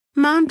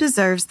Mom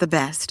deserves the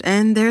best,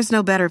 and there's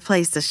no better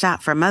place to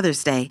shop for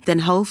Mother's Day than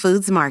Whole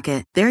Foods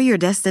Market. They're your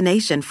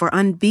destination for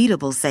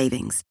unbeatable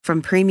savings,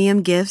 from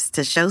premium gifts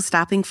to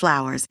show-stopping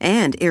flowers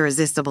and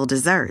irresistible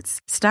desserts.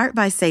 Start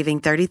by saving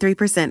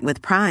 33%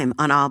 with Prime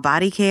on all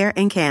body care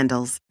and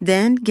candles.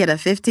 Then get a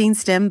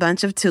 15-stem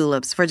bunch of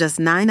tulips for just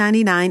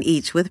 $9.99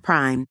 each with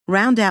Prime.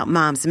 Round out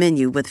Mom's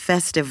menu with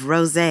festive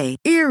rosé,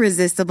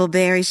 irresistible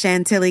berry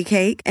chantilly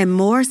cake, and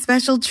more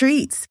special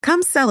treats.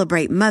 Come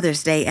celebrate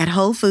Mother's Day at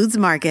Whole Foods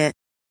Market.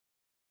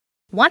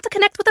 Want to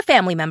connect with a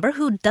family member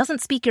who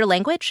doesn't speak your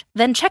language?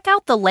 Then check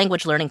out the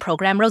language learning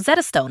program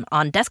Rosetta Stone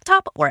on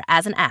desktop or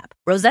as an app.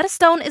 Rosetta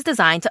Stone is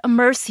designed to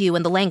immerse you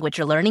in the language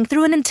you're learning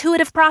through an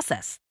intuitive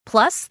process.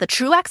 Plus, the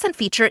True Accent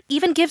feature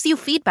even gives you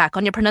feedback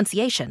on your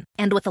pronunciation.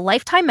 And with a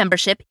lifetime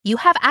membership, you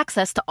have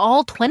access to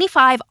all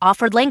 25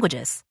 offered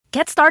languages.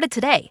 Get started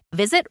today.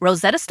 Visit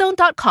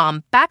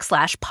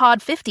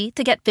rosettastone.com/pod50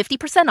 to get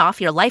 50%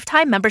 off your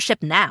lifetime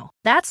membership now.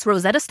 That's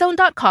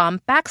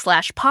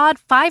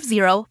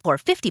rosettastone.com/pod50 for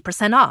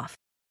 50% off.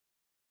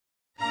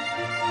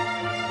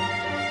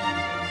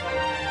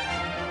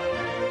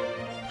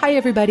 Hi,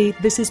 everybody.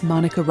 This is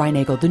Monica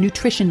Reinagel, the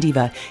Nutrition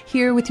Diva,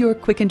 here with your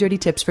quick and dirty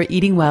tips for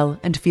eating well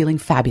and feeling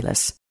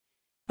fabulous.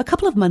 A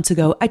couple of months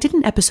ago, I did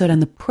an episode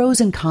on the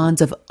pros and cons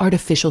of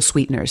artificial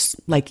sweeteners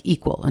like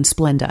Equal and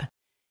Splenda.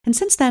 And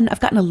since then,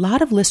 I've gotten a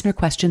lot of listener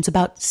questions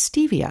about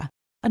stevia,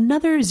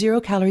 another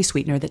zero-calorie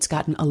sweetener that's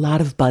gotten a lot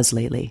of buzz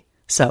lately.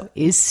 So,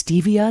 is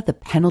stevia the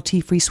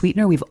penalty-free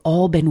sweetener we've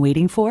all been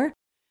waiting for?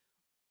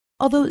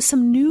 Although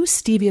some new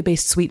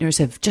stevia-based sweeteners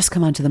have just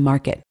come onto the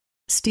market,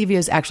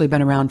 stevia's actually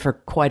been around for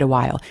quite a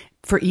while,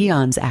 for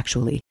eons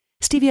actually.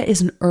 Stevia is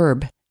an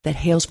herb that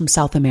hails from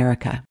South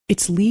America.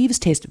 Its leaves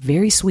taste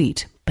very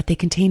sweet, but they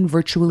contain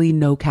virtually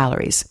no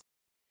calories.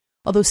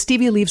 Although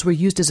stevia leaves were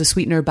used as a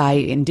sweetener by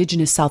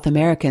indigenous South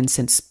Americans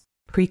since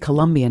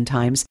pre-Columbian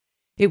times,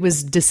 it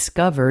was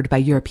discovered by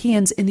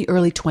Europeans in the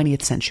early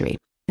 20th century.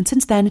 And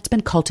since then, it's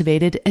been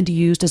cultivated and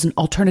used as an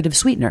alternative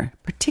sweetener,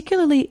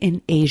 particularly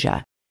in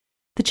Asia.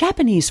 The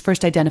Japanese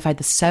first identified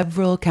the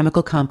several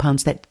chemical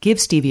compounds that give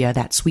stevia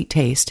that sweet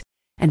taste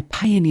and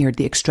pioneered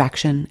the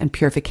extraction and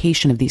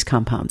purification of these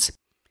compounds.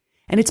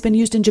 And it's been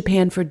used in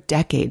Japan for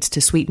decades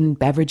to sweeten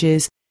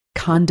beverages,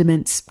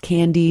 condiments,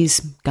 candies,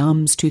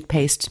 gums,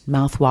 toothpaste,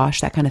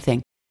 mouthwash, that kind of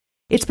thing.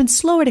 It's been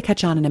slower to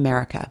catch on in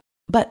America,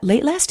 but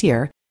late last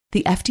year,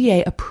 the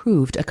FDA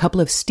approved a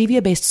couple of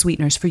stevia-based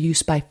sweeteners for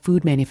use by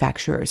food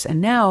manufacturers, and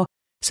now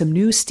some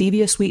new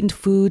stevia-sweetened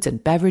foods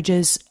and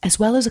beverages, as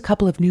well as a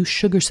couple of new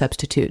sugar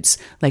substitutes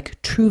like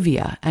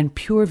Truvia and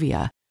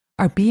Purevia,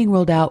 are being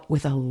rolled out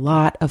with a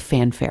lot of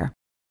fanfare.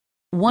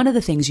 One of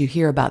the things you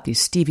hear about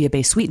these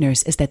stevia-based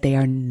sweeteners is that they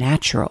are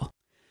natural.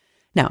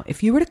 Now,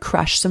 if you were to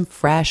crush some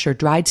fresh or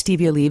dried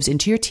stevia leaves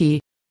into your tea,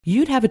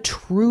 you'd have a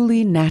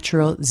truly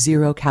natural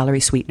zero-calorie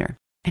sweetener.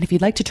 And if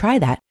you'd like to try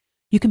that,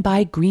 you can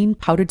buy green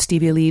powdered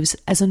stevia leaves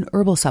as an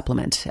herbal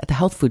supplement at the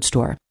health food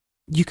store.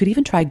 You could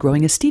even try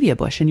growing a stevia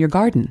bush in your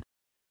garden.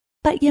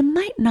 But you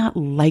might not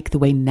like the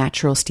way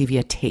natural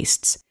stevia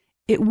tastes.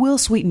 It will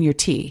sweeten your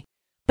tea,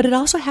 but it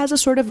also has a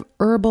sort of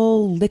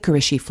herbal,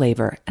 licoricey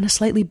flavor and a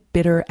slightly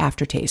bitter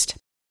aftertaste.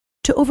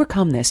 To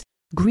overcome this,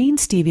 green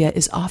stevia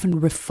is often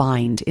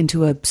refined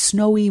into a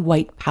snowy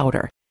white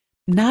powder,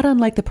 not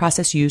unlike the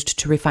process used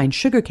to refine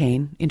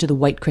sugarcane into the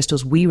white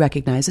crystals we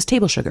recognize as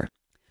table sugar.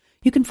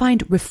 You can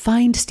find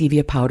refined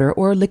stevia powder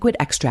or liquid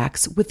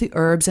extracts with the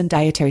herbs and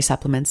dietary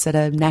supplements at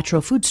a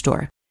natural food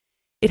store.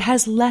 It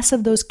has less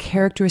of those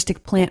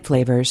characteristic plant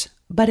flavors,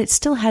 but it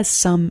still has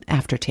some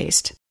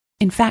aftertaste.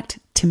 In fact,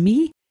 to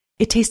me,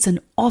 it tastes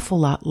an awful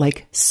lot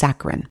like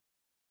saccharin.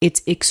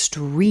 It's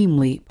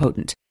extremely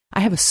potent. I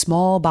have a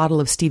small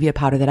bottle of stevia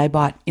powder that I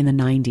bought in the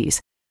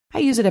 90s. I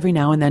use it every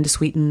now and then to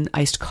sweeten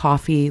iced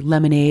coffee,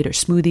 lemonade, or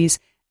smoothies,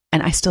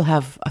 and I still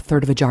have a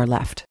third of a jar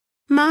left.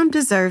 Mom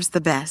deserves the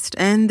best,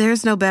 and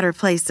there's no better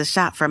place to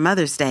shop for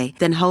Mother's Day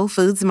than Whole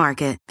Foods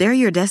Market. They're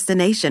your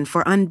destination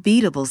for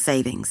unbeatable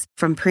savings,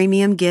 from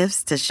premium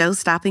gifts to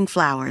show-stopping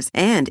flowers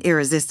and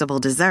irresistible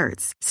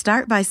desserts.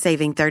 Start by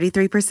saving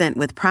 33%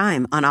 with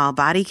Prime on all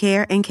body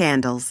care and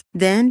candles.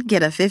 Then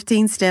get a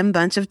 15-stem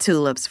bunch of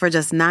tulips for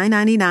just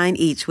 $9.99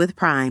 each with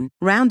Prime.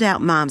 Round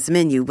out Mom's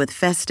menu with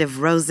festive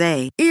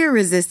rosé,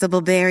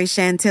 irresistible berry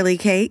chantilly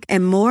cake,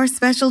 and more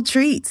special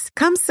treats.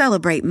 Come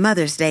celebrate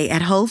Mother's Day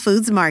at Whole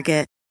Foods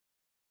Market.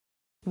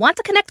 Want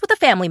to connect with a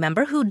family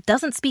member who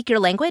doesn't speak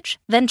your language?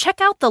 Then check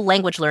out the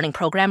language learning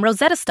program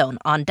Rosetta Stone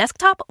on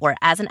desktop or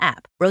as an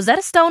app.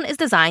 Rosetta Stone is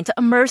designed to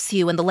immerse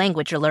you in the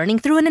language you're learning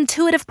through an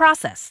intuitive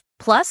process.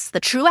 Plus, the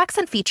True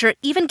Accent feature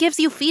even gives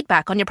you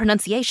feedback on your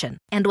pronunciation.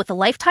 And with a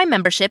lifetime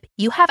membership,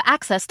 you have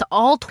access to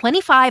all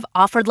 25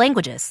 offered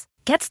languages.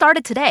 Get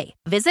started today.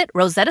 Visit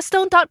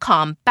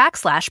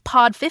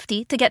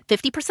rosettastone.com/pod50 to get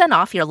 50%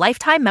 off your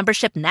lifetime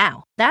membership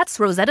now. That's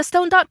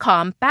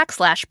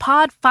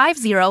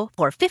rosettastone.com/pod50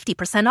 for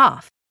 50%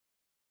 off.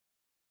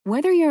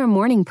 Whether you're a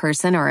morning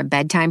person or a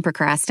bedtime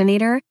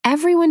procrastinator,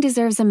 everyone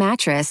deserves a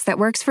mattress that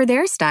works for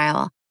their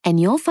style. And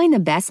you'll find the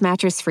best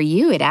mattress for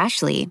you at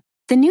Ashley.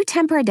 The new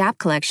Temper-Adapt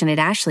collection at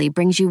Ashley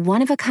brings you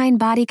one-of-a-kind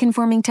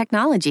body-conforming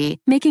technology,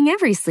 making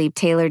every sleep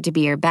tailored to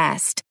be your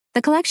best.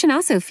 The collection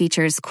also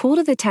features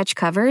cool-to-the-touch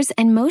covers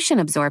and motion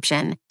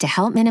absorption to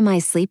help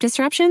minimize sleep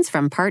disruptions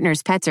from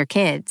partners, pets, or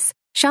kids.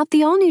 Shop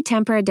the all-new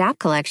Temper-Adapt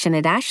collection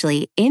at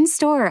Ashley,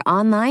 in-store or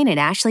online at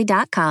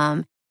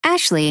ashley.com.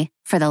 Ashley,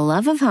 for the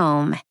love of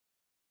home.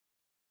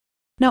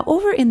 Now,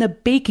 over in the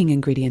baking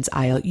ingredients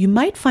aisle, you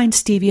might find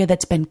stevia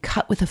that's been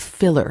cut with a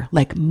filler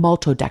like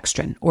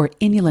maltodextrin or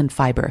inulin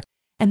fiber,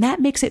 and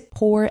that makes it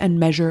pour and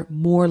measure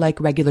more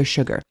like regular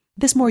sugar.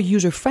 This more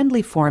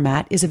user-friendly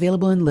format is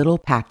available in little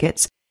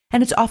packets,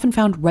 and it's often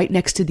found right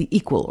next to the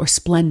Equal or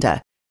Splenda.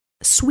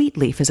 Sweet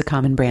Leaf is a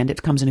common brand.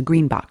 It comes in a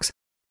green box.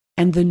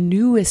 And the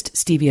newest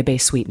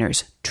stevia-based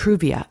sweeteners,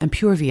 Truvia and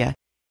Purevia,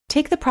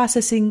 take the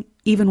processing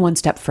even one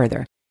step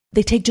further.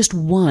 They take just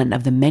one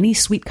of the many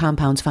sweet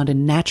compounds found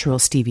in natural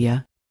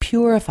stevia,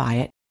 purify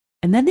it,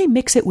 and then they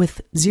mix it with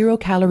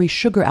zero-calorie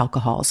sugar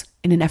alcohols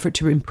in an effort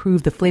to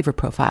improve the flavor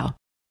profile.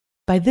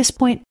 By this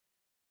point,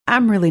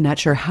 I'm really not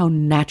sure how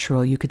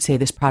natural you could say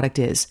this product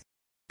is.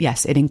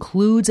 Yes, it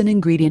includes an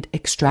ingredient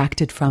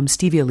extracted from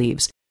stevia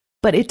leaves,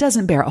 but it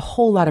doesn't bear a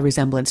whole lot of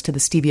resemblance to the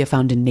stevia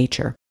found in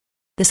nature.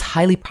 This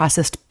highly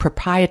processed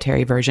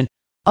proprietary version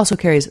also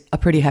carries a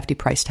pretty hefty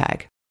price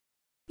tag.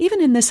 Even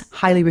in this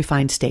highly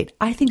refined state,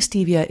 I think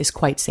stevia is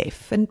quite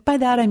safe. And by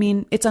that, I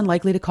mean it's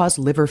unlikely to cause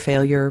liver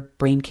failure,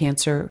 brain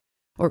cancer,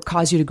 or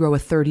cause you to grow a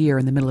third ear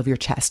in the middle of your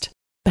chest.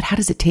 But how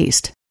does it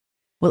taste?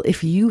 Well,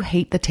 if you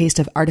hate the taste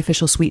of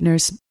artificial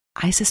sweeteners,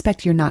 I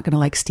suspect you're not going to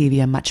like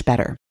stevia much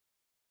better.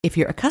 If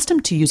you're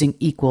accustomed to using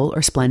Equal or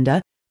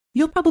Splenda,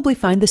 you'll probably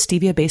find the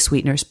stevia-based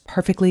sweeteners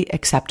perfectly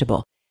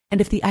acceptable. And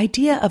if the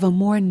idea of a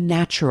more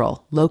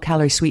natural,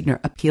 low-calorie sweetener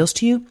appeals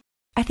to you,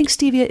 I think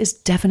stevia is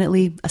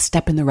definitely a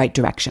step in the right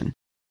direction.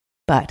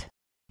 But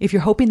if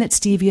you're hoping that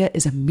stevia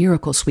is a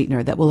miracle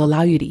sweetener that will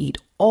allow you to eat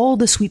all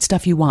the sweet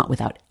stuff you want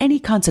without any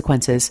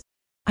consequences,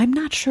 I'm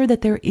not sure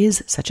that there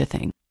is such a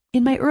thing.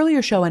 In my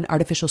earlier show on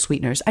artificial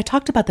sweeteners, I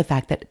talked about the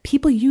fact that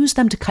people use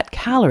them to cut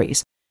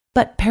calories,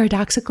 but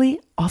paradoxically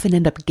often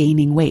end up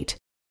gaining weight.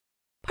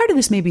 Part of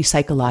this may be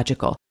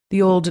psychological,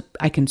 the old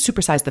I can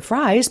supersize the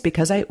fries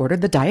because I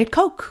ordered the Diet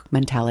Coke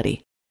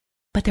mentality.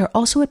 But there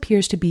also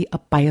appears to be a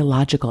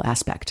biological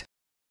aspect.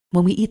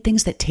 When we eat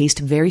things that taste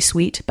very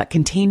sweet but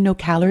contain no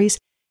calories,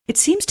 it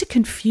seems to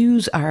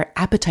confuse our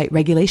appetite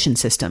regulation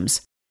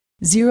systems.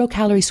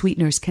 Zero-calorie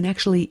sweeteners can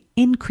actually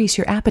increase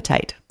your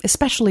appetite,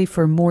 especially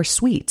for more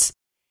sweets.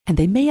 And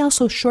they may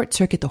also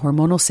short-circuit the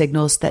hormonal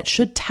signals that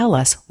should tell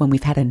us when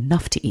we've had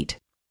enough to eat.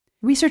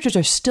 Researchers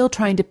are still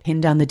trying to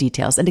pin down the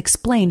details and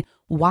explain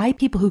why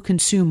people who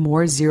consume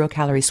more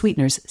zero-calorie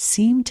sweeteners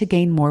seem to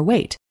gain more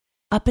weight.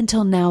 Up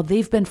until now,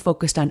 they've been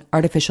focused on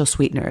artificial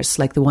sweeteners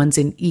like the ones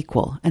in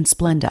Equal and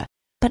Splenda,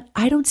 but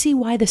I don't see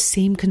why the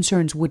same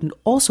concerns wouldn't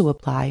also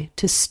apply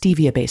to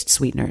stevia-based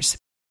sweeteners.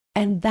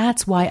 And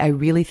that's why I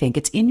really think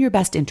it's in your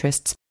best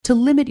interests to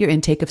limit your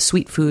intake of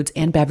sweet foods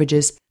and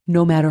beverages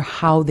no matter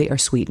how they are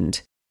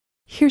sweetened.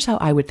 Here's how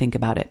I would think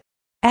about it.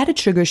 Added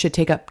sugar should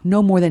take up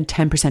no more than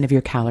 10% of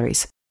your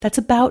calories. That's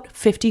about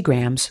 50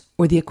 grams,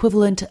 or the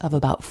equivalent of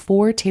about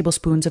 4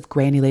 tablespoons of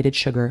granulated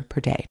sugar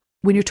per day.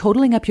 When you're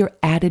totaling up your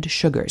added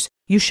sugars,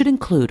 you should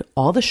include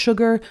all the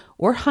sugar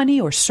or honey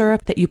or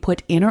syrup that you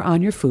put in or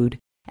on your food,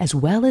 as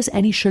well as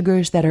any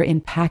sugars that are in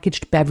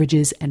packaged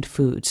beverages and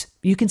foods.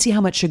 You can see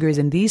how much sugar is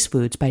in these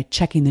foods by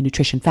checking the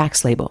nutrition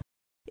facts label.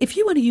 If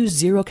you want to use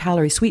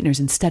zero-calorie sweeteners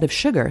instead of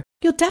sugar,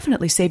 you'll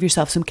definitely save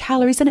yourself some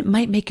calories and it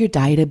might make your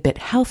diet a bit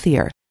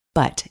healthier.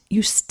 But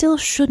you still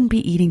shouldn't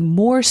be eating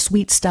more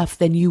sweet stuff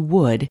than you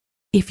would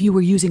if you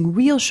were using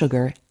real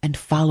sugar and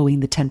following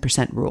the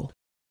 10% rule.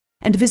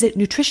 And visit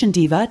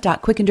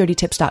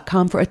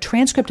nutritiondiva.quickanddirtytips.com for a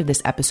transcript of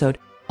this episode,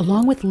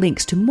 along with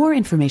links to more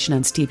information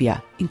on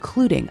stevia,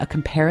 including a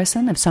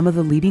comparison of some of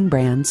the leading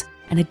brands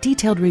and a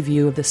detailed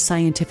review of the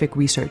scientific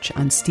research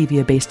on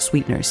stevia-based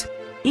sweeteners.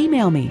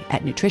 Email me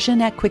at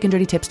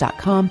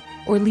nutrition@quickanddirtytips.com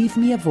or leave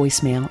me a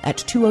voicemail at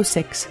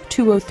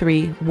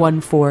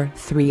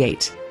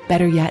 206-203-1438.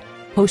 Better yet,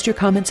 post your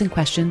comments and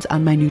questions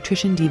on my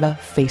Nutrition Diva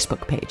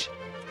Facebook page.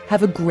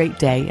 Have a great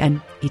day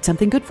and eat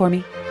something good for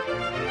me.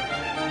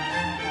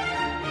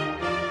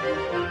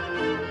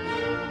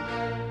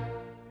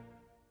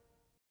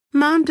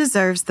 Mom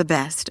deserves the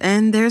best,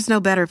 and there's no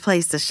better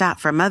place to shop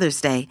for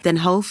Mother's Day than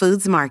Whole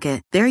Foods Market.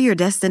 They're your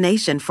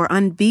destination for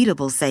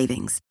unbeatable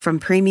savings, from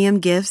premium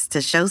gifts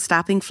to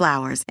show-stopping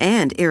flowers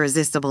and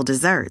irresistible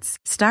desserts.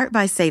 Start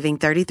by saving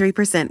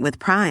 33% with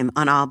Prime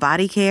on all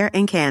body care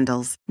and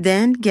candles.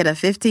 Then get a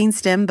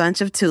 15-stem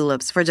bunch of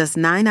tulips for just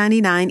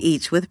 $9.99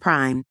 each with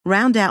Prime.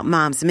 Round out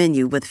Mom's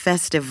menu with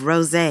festive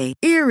rosé,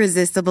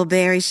 irresistible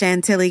berry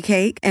chantilly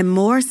cake, and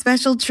more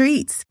special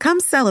treats.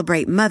 Come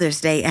celebrate Mother's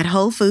Day at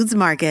Whole Foods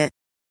Market.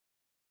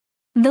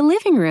 The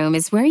living room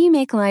is where you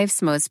make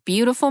life's most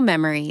beautiful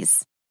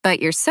memories.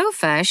 But your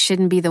sofa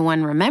shouldn't be the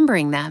one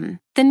remembering them.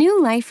 The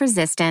new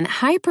life-resistant,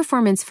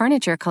 high-performance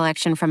furniture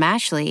collection from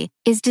Ashley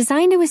is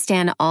designed to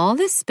withstand all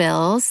the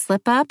spills,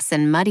 slip-ups,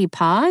 and muddy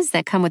paws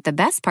that come with the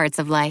best parts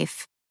of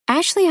life.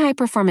 Ashley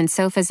high-performance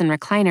sofas and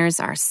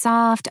recliners are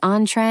soft,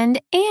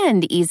 on-trend,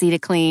 and easy to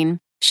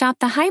clean. Shop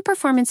the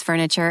high-performance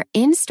furniture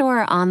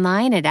in-store or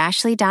online at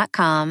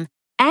ashley.com.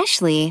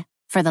 Ashley,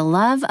 for the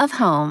love of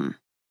home.